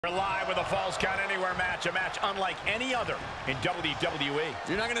We're live with a Falls Count Anywhere match, a match unlike any other in WWE.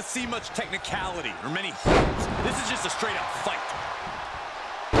 You're not going to see much technicality or many hits. This is just a straight-up fight.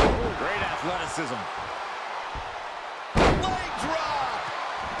 Great athleticism. Leg drop!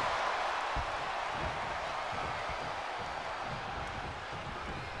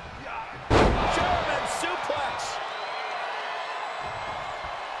 German suplex!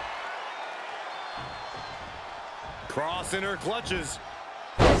 Cross in her clutches.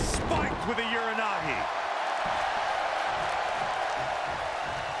 Spiked with a Uranagi.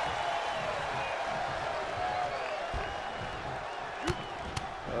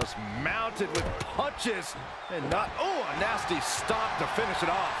 Just mounted with punches and not, a nasty stop to finish it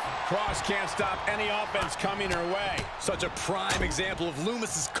off. Cross can't stop any offense coming her way. Such a prime example of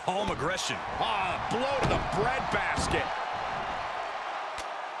Lumis's calm aggression. Blow to the breadbasket.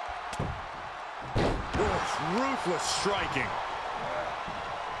 Ruthless striking.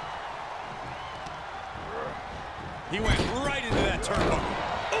 He went right into that turnbuckle.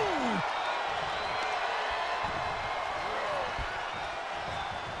 Ooh!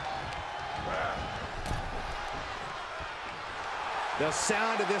 The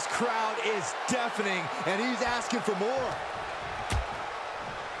sound of this crowd is deafening, and he's asking for more.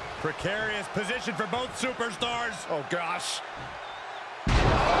 Precarious position for both superstars. Oh, gosh. Oh,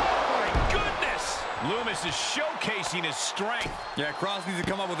 my goodness! Lumis is showcasing his strength. Yeah, Cross needs to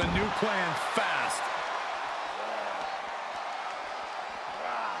come up with a new plan fast.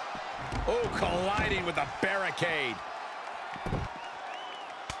 Oh, colliding with the barricade.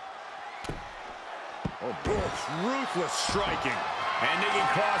 Ruthless striking. And Nikki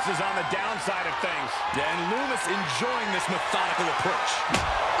Cross is on the downside of things. Yeah, and Lumis enjoying this methodical approach.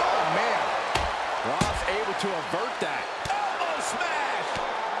 Oh, man. Cross able to avert that. Elbow smash!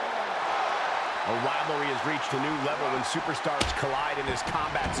 A rivalry has reached a new level when superstars collide in this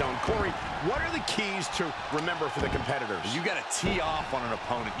combat zone. Corey, what are the keys to remember for the competitors? You got to tee off on an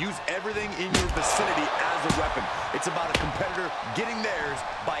opponent. Use everything in your vicinity as a weapon. It's about a competitor getting theirs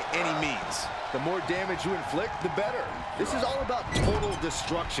by any means. The more damage you inflict, the better. This is all about total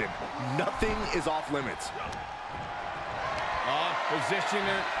destruction. Nothing is off limits.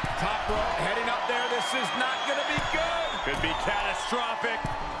 Positioning top rope, heading up there. This is not going to be good. Could be catastrophic.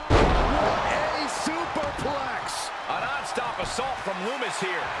 What a superplex! A non-stop assault from Lumis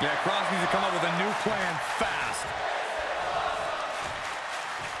here. Yeah, Cross needs to come up with a new plan fast.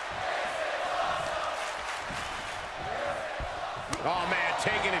 Oh, man,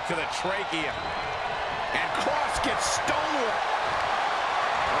 taking it to the trachea. And Cross gets stonewalled.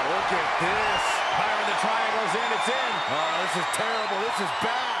 Oh, look at this. Firing the triangles in, it's in. Oh, this is terrible. This is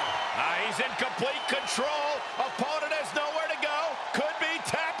bad. He's in complete control. Opponent has nowhere to go. Could be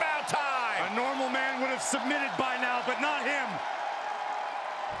tap-out time. A normal man would have submitted by now, but not him.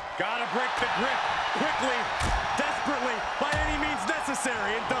 Gotta break the grip quickly, desperately, by any means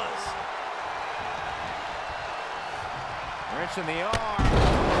necessary, and does. Wrench in the arm.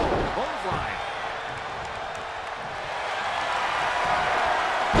 Clothesline.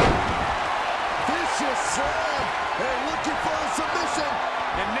 Vicious slam. They're looking for a submission.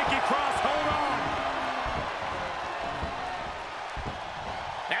 And Nikki Cross, hold on.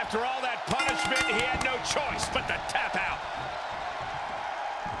 After all that punishment, he had no choice but to tap out.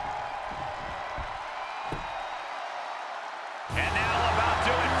 And now will about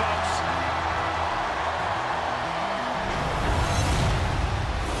do it, folks.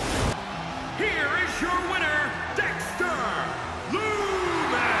 Here is your winner, Dexter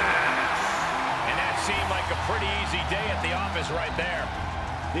Lumis! And that seemed like a pretty easy day at the office right there.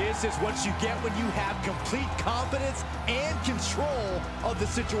 This is what you get when you have complete confidence and control of the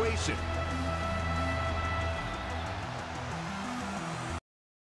situation.